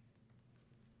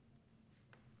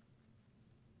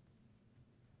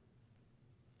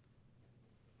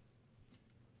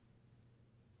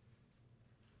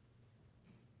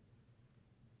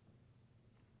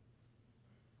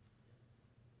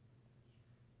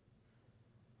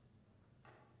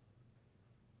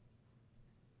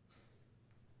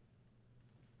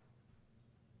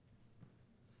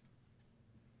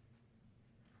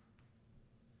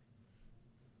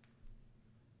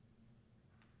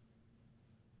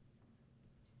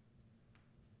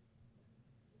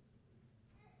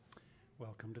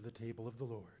 Welcome to the table of the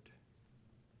Lord.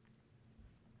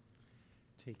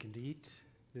 Take and eat.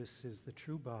 This is the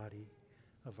true body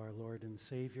of our Lord and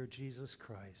Savior Jesus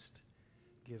Christ,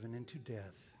 given into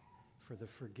death for the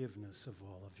forgiveness of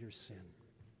all of your sin.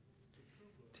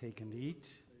 Take and eat.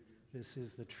 This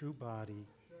is the true body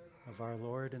of our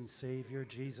Lord and Savior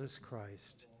Jesus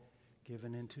Christ,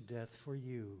 given into death for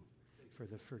you for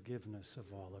the forgiveness of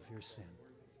all of your sin.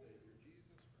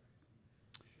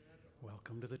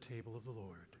 Welcome to the table of the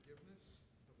Lord.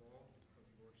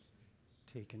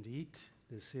 Take and eat.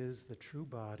 This is the true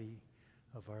body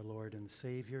of our Lord and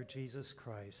Savior Jesus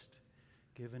Christ,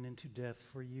 given into death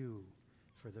for you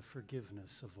for the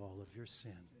forgiveness of all of your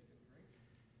sin.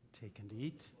 Take and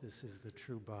eat. This is the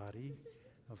true body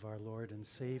of our Lord and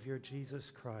Savior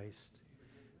Jesus Christ,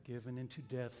 given into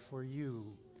death for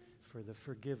you for the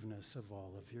forgiveness of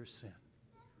all of your sin.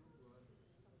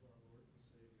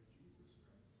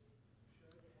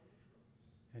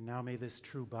 And now may this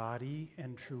true body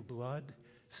and true blood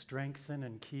strengthen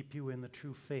and keep you in the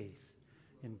true faith,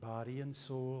 in body and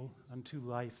soul, unto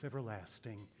life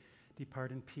everlasting.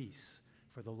 Depart in peace,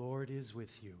 for the Lord is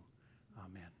with you.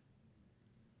 Amen.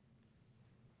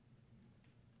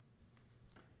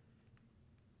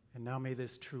 And now may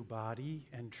this true body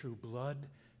and true blood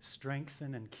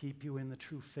strengthen and keep you in the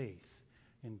true faith,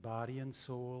 in body and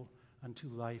soul, unto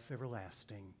life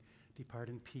everlasting. Depart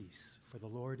in peace, for the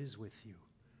Lord is with you.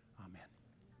 Amen.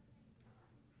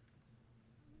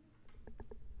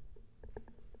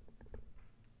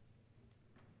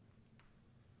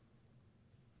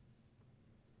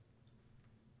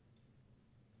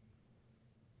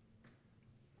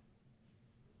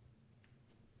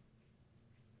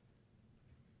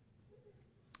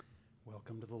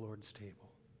 Welcome to the Lord's table.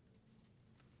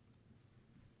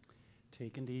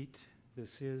 Take and eat.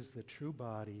 This is the true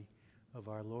body of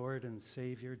our Lord and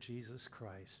Savior Jesus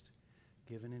Christ,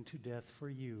 given into death for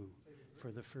you, for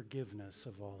the forgiveness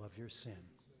of all of your sin.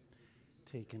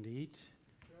 Take and eat.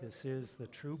 This is the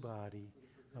true body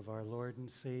of our Lord and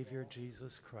Savior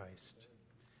Jesus Christ,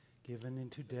 given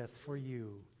into death for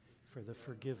you, for the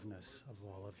forgiveness of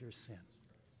all of your sin.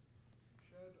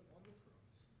 Shed on the cross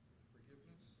for the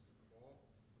forgiveness of all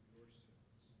of your sins.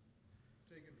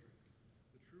 Take and drink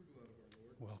the true blood of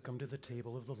our Lord. Welcome to the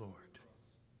table of the Lord.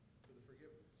 For the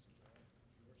forgiveness of all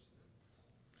of your sins.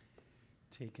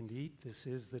 Take and eat. This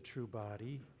is the true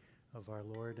body of our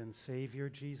Lord and Savior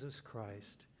Jesus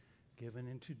Christ, given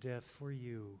into death for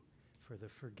you, for the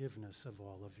forgiveness of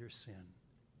all of your sin.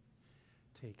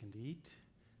 Take and eat.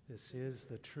 This is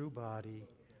the true body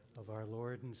of our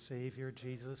Lord and Savior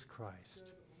Jesus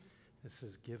Christ. This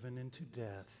is given into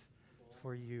death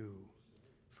for you,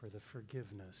 for the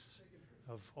forgiveness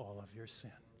of all of your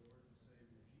sin.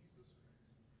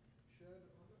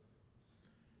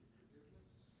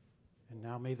 And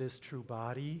now may this true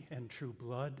body and true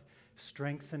blood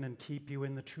strengthen and keep you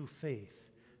in the true faith,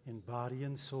 in body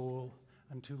and soul,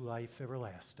 unto life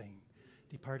everlasting.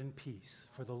 Depart in peace,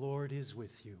 for the Lord is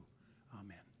with you.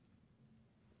 Amen.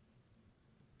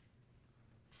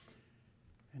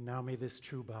 And now may this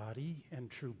true body and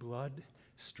true blood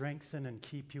strengthen and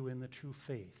keep you in the true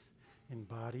faith, in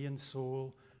body and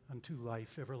soul, unto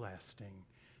life everlasting.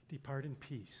 Depart in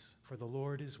peace, for the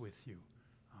Lord is with you.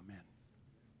 Amen.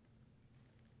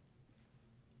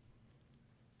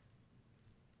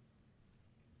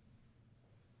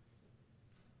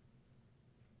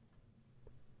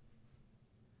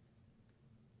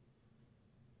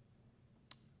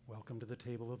 Welcome to the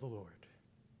table of the Lord.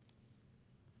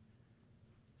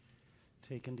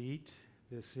 Take and eat.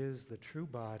 This is the true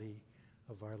body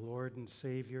of our Lord and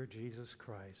Savior Jesus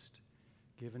Christ,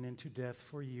 given into death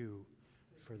for you,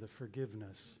 for the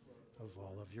forgiveness of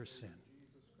all of your sin.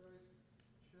 Jesus Christ,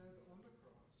 shed on the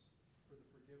cross for the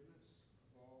forgiveness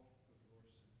of all of your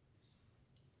sins.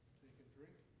 Take and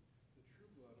drink the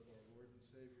true blood of our Lord and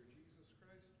Savior Jesus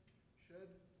Christ, shed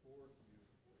for you.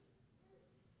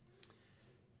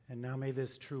 And now may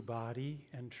this true body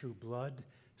and true blood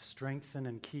strengthen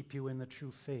and keep you in the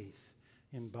true faith,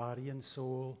 in body and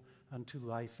soul, unto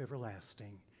life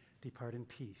everlasting. Depart in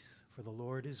peace, for the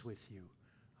Lord is with you.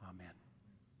 Amen.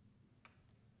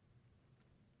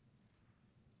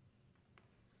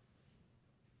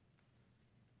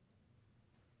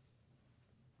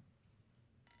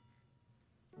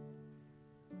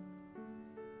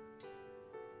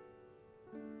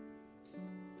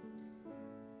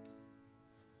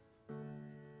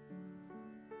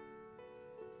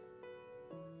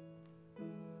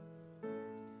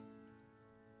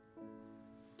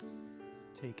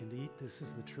 Take and eat. This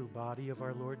is the true body of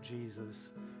our Lord Jesus,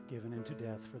 given into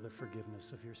death for the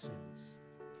forgiveness of your sins.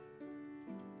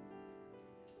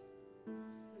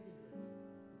 Take and drink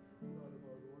the true blood of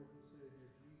our Lord and Savior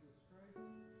Jesus Christ,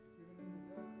 given into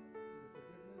death for the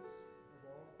forgiveness of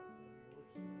all of your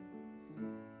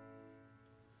sins.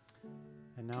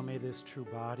 And now may this true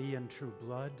body and true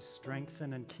blood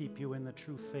strengthen and keep you in the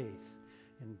true faith,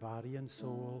 in body and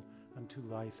soul, unto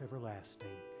life everlasting.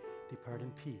 Depart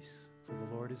in peace, for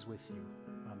the Lord is with you.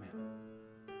 Amen.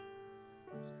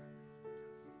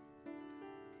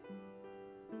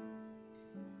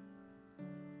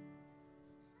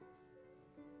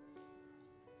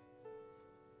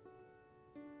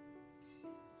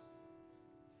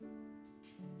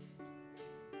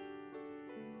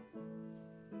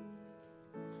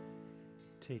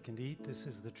 Take and eat. This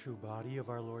is the true body of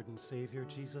our Lord and Savior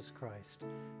Jesus Christ,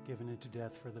 given into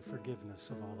death for the forgiveness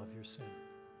of all of your sin.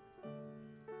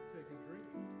 Take and drink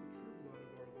the true blood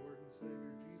of our Lord and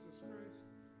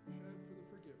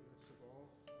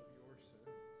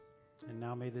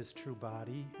now may this true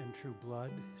body and true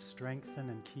blood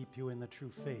strengthen and keep you in the true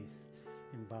faith,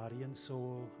 in body and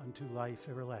soul, unto life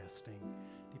everlasting.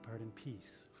 Depart in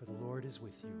peace, for the Lord is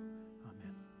with you.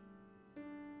 Amen.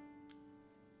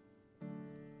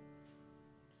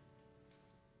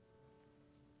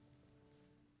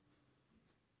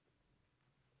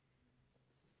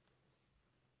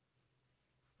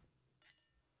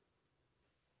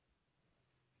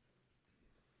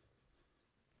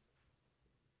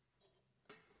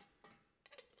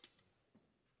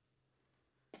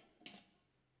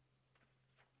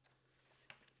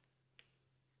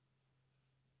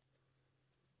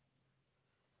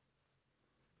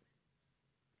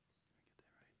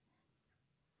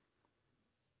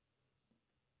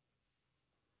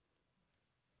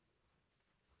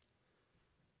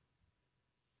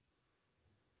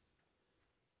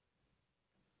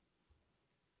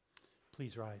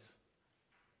 Please rise.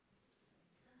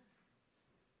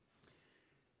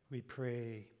 We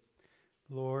pray,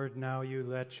 Lord, now you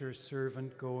let your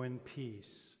servant go in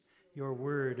peace. Your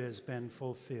word has been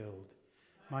fulfilled.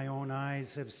 My own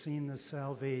eyes have seen the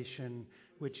salvation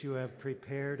which you have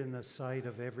prepared in the sight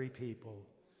of every people,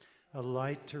 a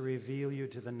light to reveal you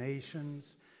to the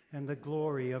nations and the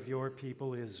glory of your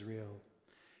people Israel.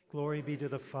 Glory be to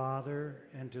the Father,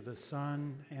 and to the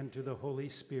Son, and to the Holy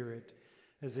Spirit,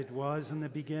 as it was in the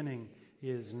beginning,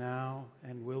 is now,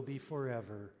 and will be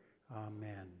forever.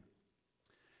 Amen.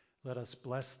 Let us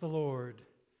bless the Lord.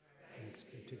 Thanks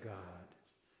be to God.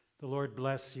 The Lord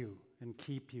bless you and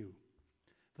keep you.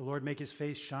 The Lord make his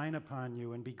face shine upon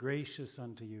you and be gracious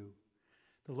unto you.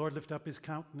 The Lord lift up his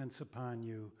countenance upon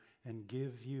you and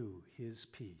give you his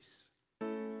peace.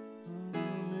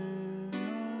 Amen,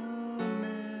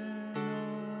 amen,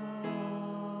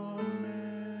 amen.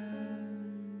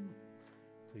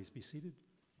 Please be seated.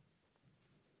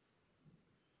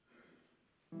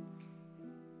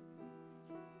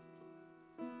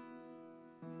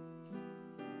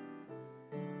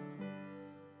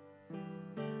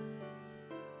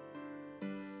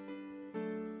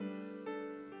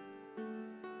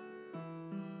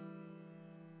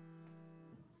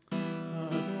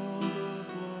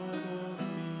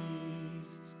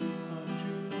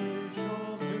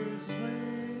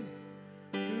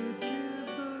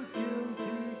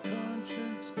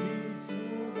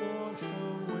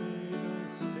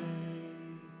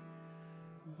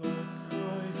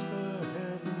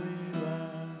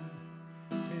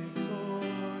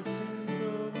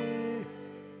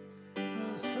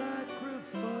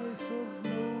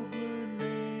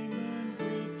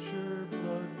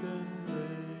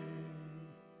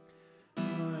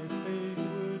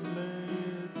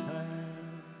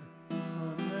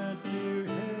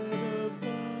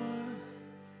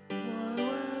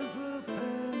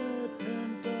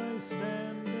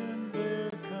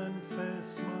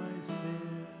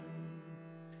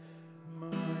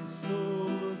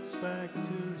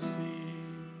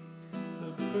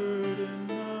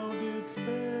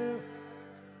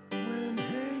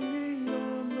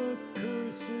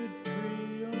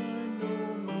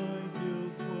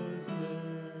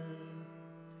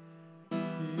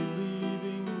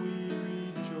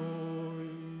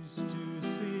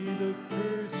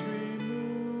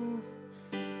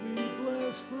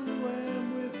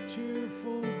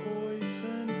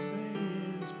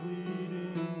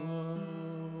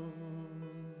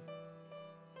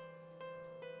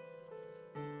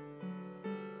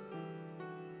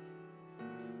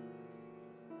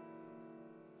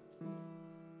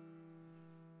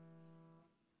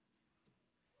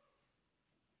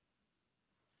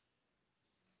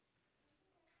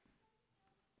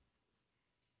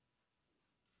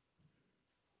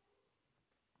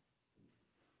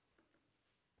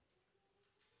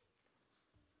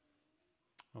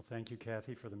 Well, thank you,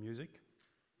 Kathy, for the music.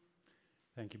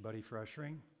 Thank you, Buddy, for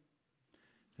ushering.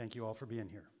 Thank you all for being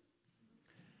here.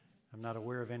 I'm not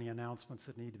aware of any announcements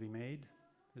that need to be made.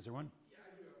 Is there one? Yeah,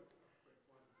 I do have a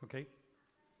quick one. Okay.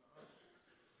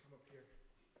 Come up here.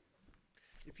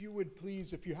 If you would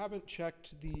please, if you haven't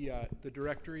checked the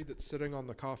directory that's sitting on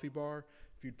the coffee bar,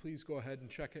 if you'd please go ahead and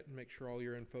check it and make sure all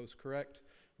your info is correct.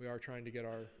 We are trying to get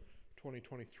our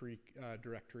 2023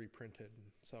 directory printed.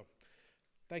 So,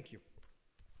 thank you.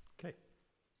 Okay.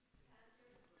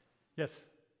 Yes.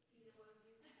 Either one of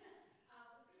you. If you're going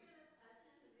to attend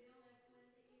the meal next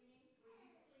Wednesday evening, would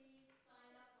you please sign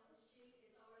up on the sheet?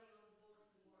 It's already on the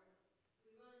bulletin board.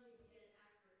 We really need to get an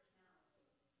accurate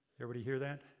count. Everybody hear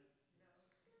that?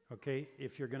 Okay,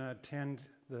 if you're going to attend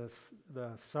the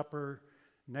supper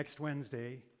next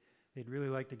Wednesday, they'd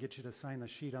really like to get you to sign the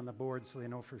sheet on the board so they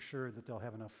know for sure that they'll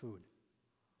have enough food.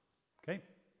 Okay?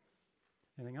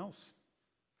 Anything else?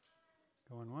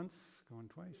 Going once, going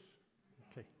twice.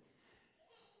 Okay.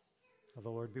 Well, the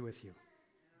Lord be with you.